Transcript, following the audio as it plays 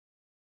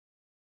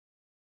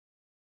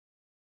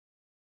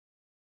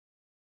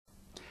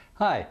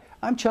Hi,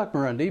 I'm Chuck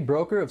Marundi,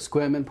 broker of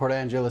Sequim and Port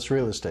Angeles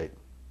Real Estate.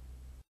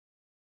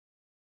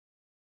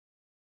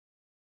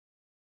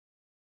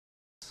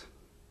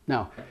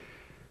 Now,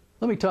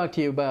 let me talk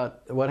to you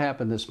about what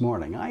happened this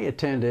morning. I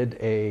attended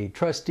a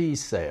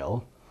trustee's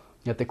sale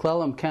at the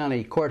Clallam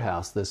County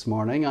Courthouse this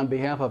morning on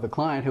behalf of a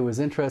client who was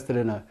interested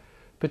in a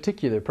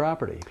particular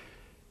property.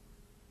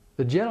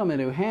 The gentleman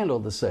who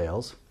handled the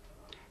sales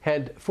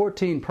had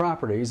 14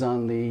 properties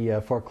on the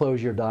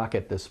foreclosure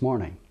docket this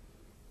morning.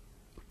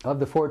 Of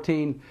the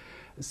 14,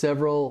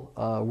 several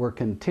were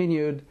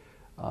continued,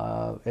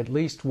 at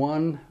least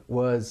one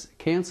was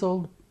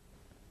canceled,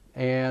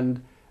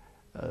 and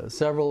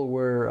several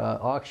were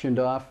auctioned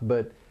off,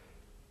 but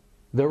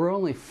there were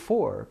only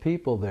 4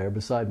 people there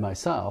beside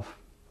myself,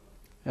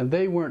 and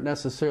they weren't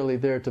necessarily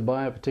there to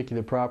buy a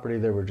particular property,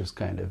 they were just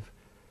kind of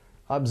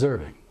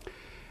observing.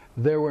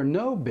 There were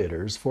no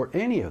bidders for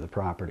any of the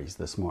properties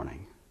this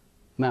morning.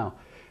 Now,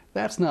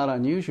 that's not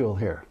unusual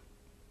here.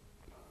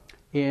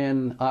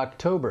 In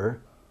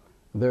October,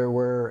 there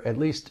were at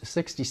least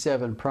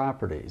 67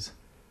 properties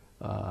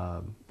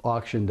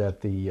auctioned at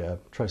the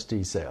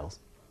trustee sales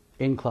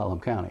in Clallam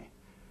County.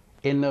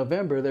 In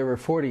November, there were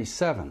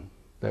 47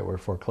 that were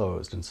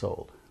foreclosed and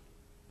sold.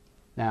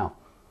 Now,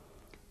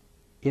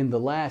 in the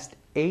last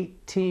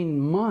 18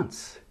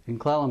 months in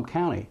Clallam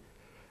County,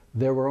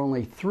 there were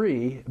only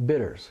 3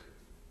 bidders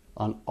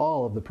on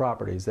all of the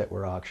properties that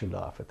were auctioned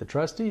off at the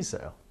trustee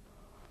sale.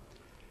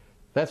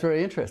 That's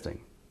very interesting.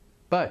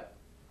 But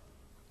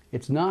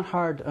it's not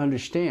hard to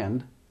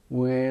understand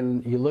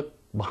when you look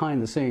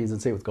behind the scenes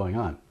and see what's going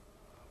on.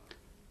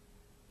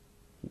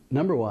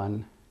 Number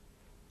one,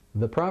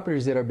 the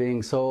properties that are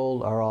being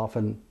sold are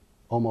often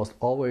almost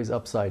always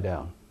upside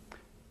down.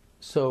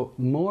 So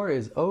more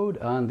is owed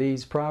on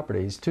these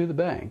properties to the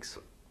banks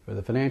or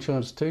the financial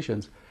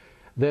institutions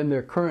than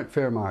their current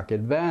fair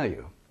market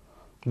value.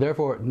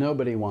 Therefore,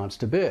 nobody wants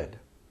to bid.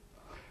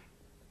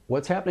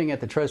 What's happening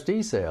at the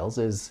trustee sales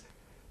is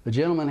the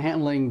gentleman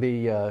handling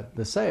the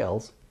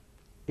sales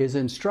is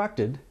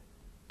instructed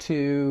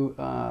to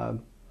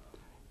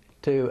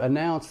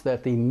announce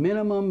that the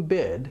minimum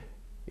bid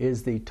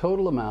is the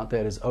total amount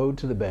that is owed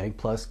to the bank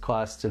plus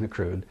costs and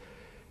accrued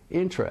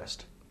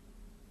interest.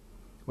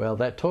 Well,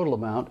 that total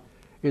amount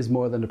is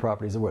more than the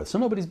properties are worth. So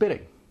nobody's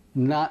bidding.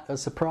 Not a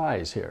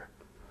surprise here.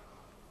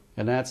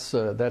 And that's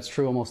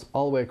true almost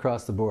all the way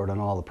across the board on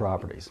all the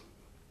properties.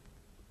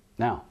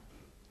 Now,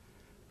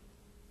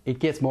 it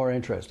gets more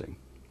interesting.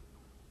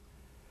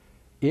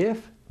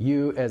 If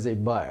you as a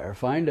buyer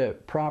find a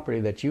property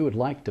that you would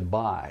like to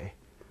buy,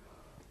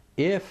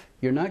 if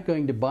you're not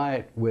going to buy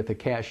it with a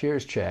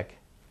cashier's check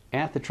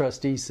at the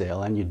trustee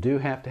sale, and you do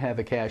have to have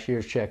a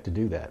cashier's check to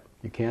do that.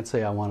 You can't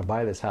say, I want to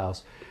buy this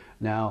house,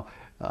 now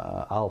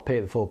I'll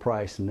pay the full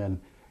price and then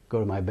go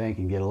to my bank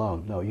and get a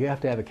loan. No, you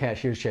have to have a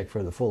cashier's check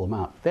for the full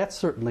amount. That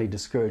certainly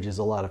discourages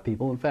a lot of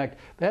people. In fact,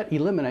 that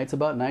eliminates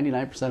about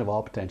 99% of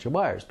all potential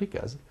buyers,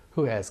 because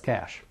who has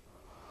cash?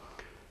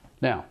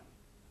 Now,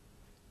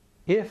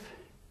 if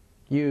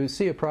you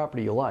see a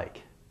property you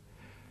like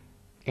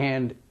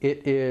and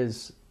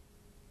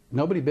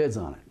nobody bids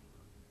on it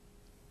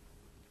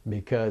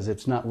because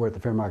it's not worth the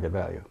fair market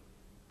value,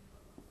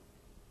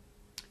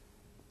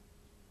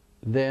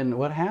 then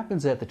what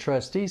happens at the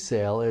trustee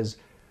sale is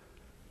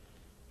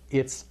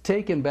it's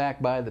taken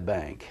back by the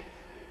bank.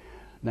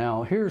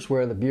 Now, here's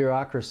where the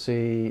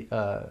bureaucracy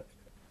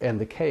and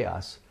the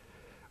chaos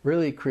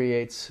really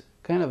creates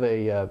kind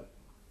of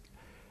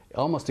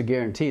almost a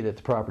guarantee that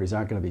the properties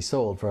aren't going to be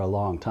sold for a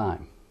long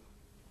time,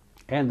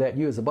 and that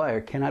you as a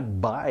buyer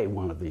cannot buy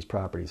one of these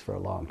properties for a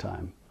long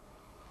time.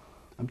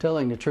 I'm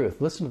telling the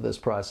truth. Listen to this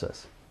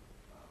process.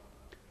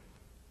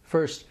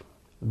 First,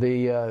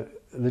 the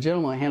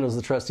gentleman who handles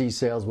the trustee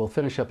sales will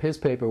finish up his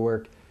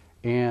paperwork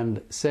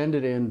and send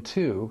it in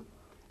to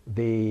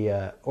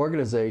the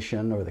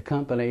organization or the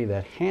company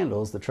that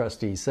handles the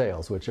trustee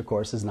sales, which of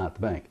course is not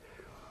the bank.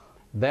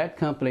 That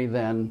company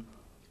then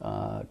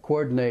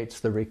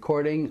coordinates the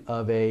recording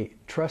of a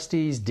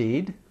trustee's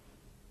deed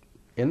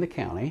in the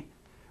county,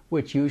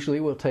 which usually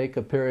will take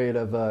a period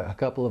of a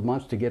couple of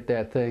months to get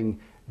that thing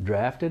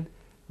drafted,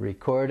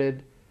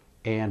 recorded,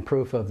 and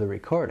proof of the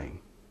recording.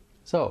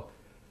 So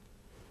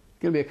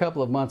it's going to be a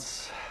couple of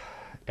months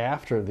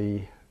after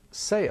the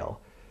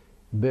sale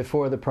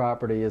before the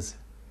property is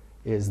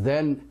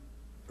then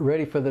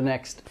ready for the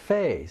next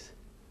phase.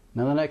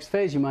 Now, the next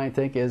phase, you might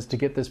think, is to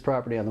get this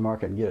property on the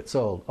market and get it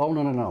sold. Oh,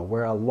 no, no, no.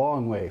 We're a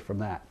long way from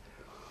that.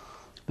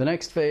 The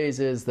next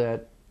phase is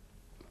that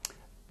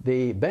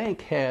the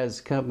bank has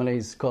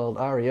companies called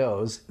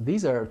REOs.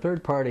 These are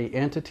third-party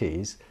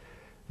entities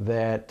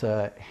that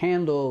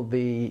handle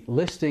the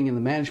listing and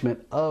the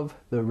management of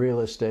the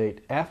real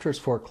estate after it's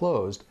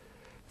foreclosed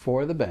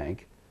for the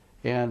bank.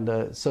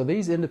 And so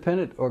these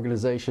independent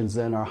organizations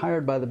then are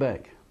hired by the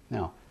bank.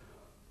 Now,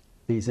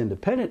 these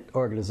independent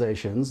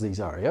organizations, these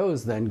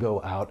REOs, then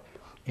go out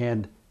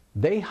and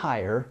they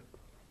hire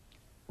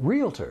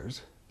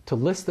realtors to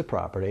list the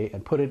property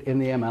and put it in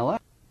the MLS.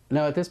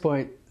 Now, at this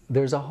point,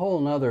 there's a whole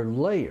nother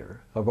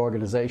layer of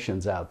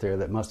organizations out there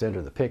that must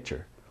enter the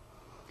picture.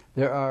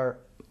 There are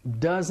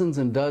dozens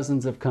and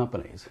dozens of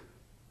companies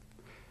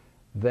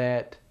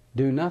that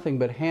do nothing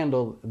but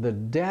handle the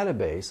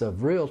database of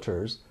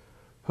realtors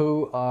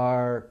who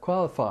are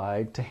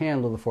qualified to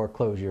handle the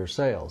foreclosure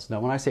sales. Now,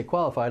 when I say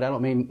qualified, I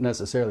don't mean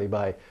necessarily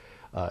by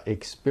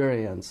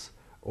experience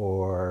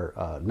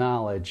or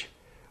knowledge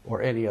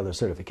or any other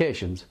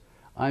certifications.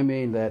 I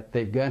mean that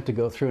they've got to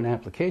go through an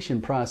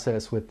application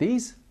process with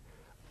these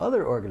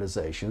other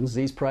organizations,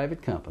 these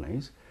private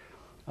companies,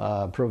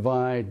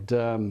 provide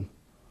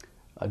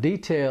a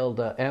detailed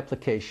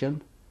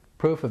application,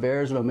 proof of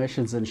errors and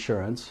omissions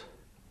insurance,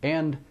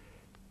 and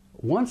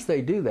once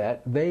they do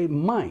that, they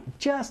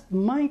just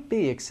might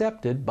be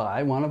accepted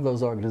by one of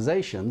those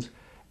organizations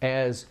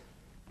as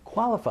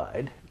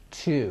qualified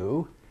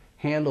to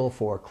handle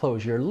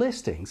foreclosure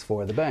listings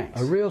for the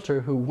banks. A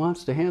realtor who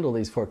wants to handle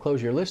these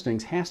foreclosure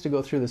listings has to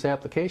go through this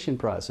application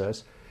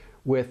process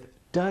with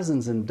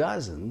dozens and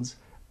dozens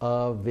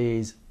of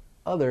these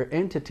other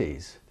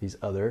entities, these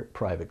other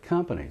private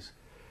companies.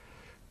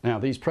 Now,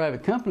 these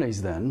private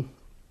companies then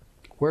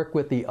work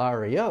with the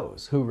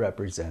REOs who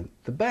represent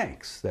the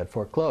banks that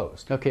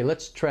foreclosed. Okay,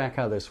 let's track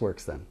how this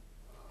works then.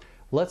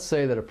 Let's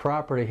say that a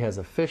property has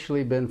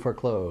officially been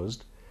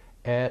foreclosed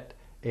at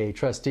a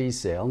trustee's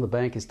sale and the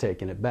bank has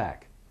taken it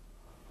back.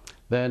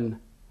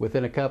 Then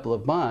within a couple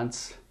of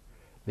months,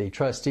 the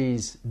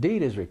trustee's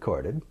deed is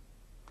recorded,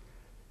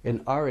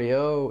 an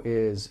REO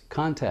is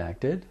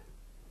contacted,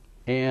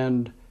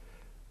 and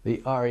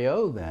the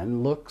REO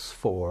then looks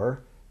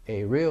for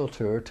a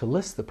realtor to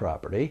list the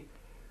property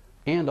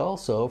and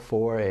also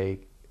for a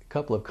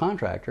couple of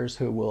contractors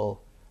who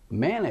will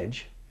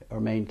manage or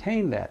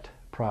maintain that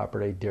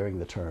property during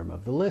the term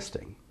of the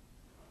listing.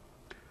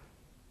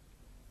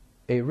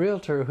 A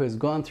realtor who has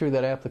gone through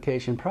that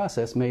application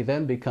process may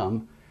then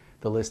become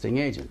the listing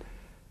agent.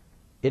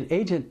 An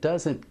agent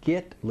doesn't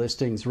get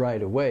listings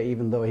right away,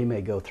 even though he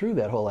may go through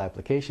that whole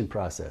application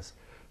process.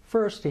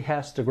 First, he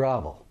has to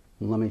grovel.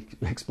 And let me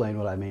explain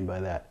what I mean by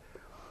that.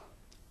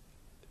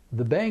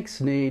 The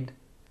banks need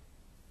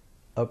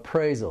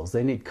appraisals.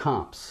 They need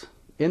comps,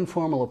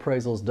 informal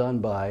appraisals done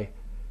by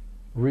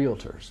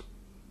realtors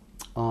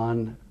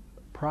on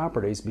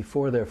properties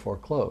before they're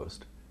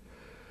foreclosed.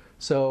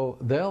 So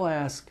they'll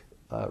ask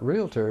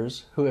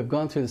realtors who have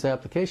gone through this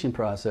application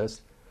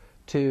process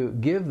to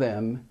give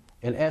them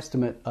an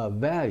estimate of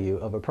value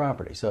of a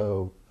property.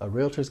 So a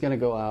realtor is going to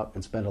go out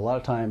and spend a lot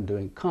of time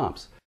doing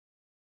comps.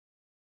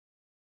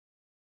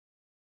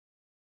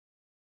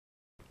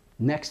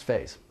 Next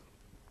phase.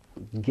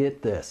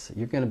 Get this.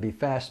 You're going to be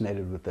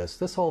fascinated with this.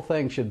 This whole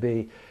thing should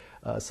be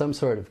some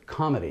sort of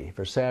comedy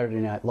for Saturday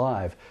Night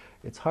Live.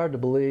 It's hard to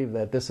believe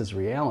that this is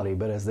reality,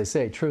 but as they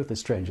say, truth is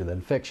stranger than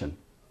fiction.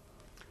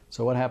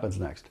 So what happens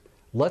next?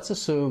 Let's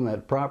assume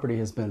that property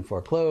has been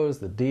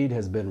foreclosed, the deed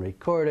has been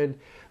recorded,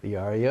 the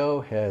REO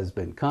has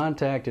been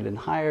contacted and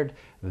hired.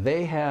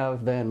 They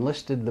have then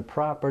listed the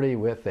property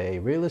with a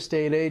real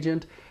estate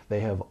agent. They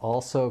have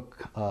also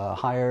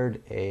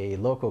hired a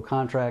local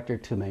contractor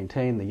to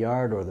maintain the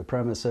yard or the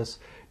premises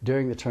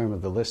during the term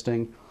of the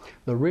listing.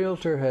 The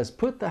realtor has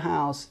put the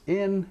house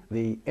in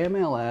the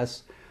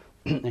MLS,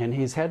 and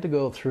he's had to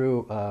go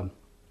through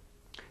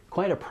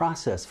quite a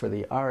process for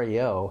the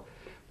REO,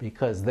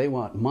 because they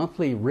want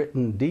monthly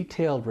written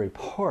detailed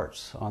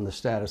reports on the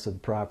status of the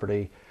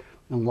property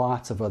and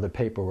lots of other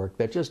paperwork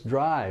that just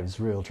drives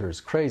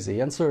realtors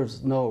crazy and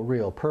serves no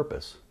real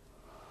purpose.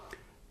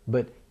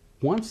 But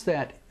once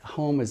that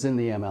home is in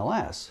the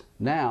MLS,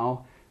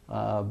 now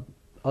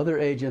other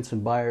agents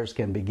and buyers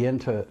can begin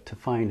to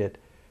find it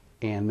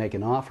and make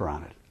an offer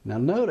on it. Now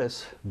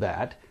notice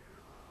that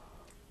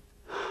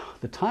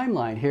the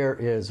timeline here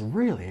is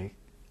really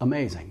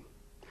amazing.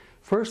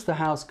 First, the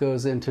house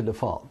goes into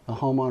default. The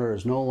homeowner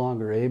is no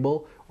longer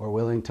able or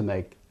willing to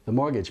make the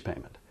mortgage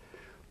payment.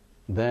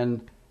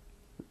 Then,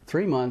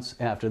 3 months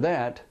after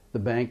that, the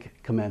bank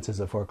commences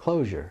a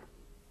foreclosure.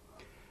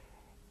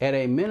 At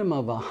a minimum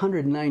of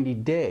 190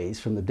 days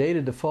from the date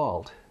of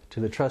default to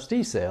the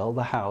trustee sale,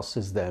 the house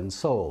is then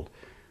sold.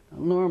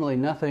 Normally,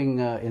 nothing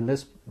in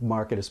this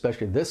market,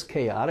 especially this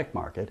chaotic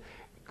market,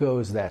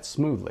 goes that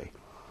smoothly.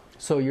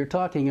 So you're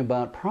talking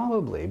about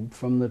probably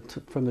from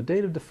the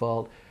date of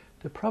default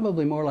to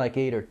probably more like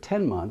 8 or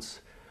 10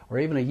 months or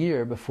even a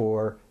year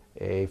before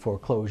a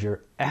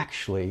foreclosure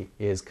actually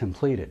is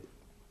completed.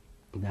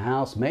 The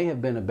house may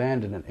have been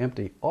abandoned and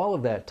empty all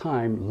of that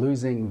time,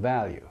 losing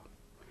value.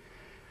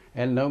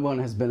 And no one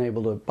has been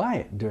able to buy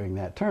it during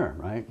that term,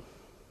 right?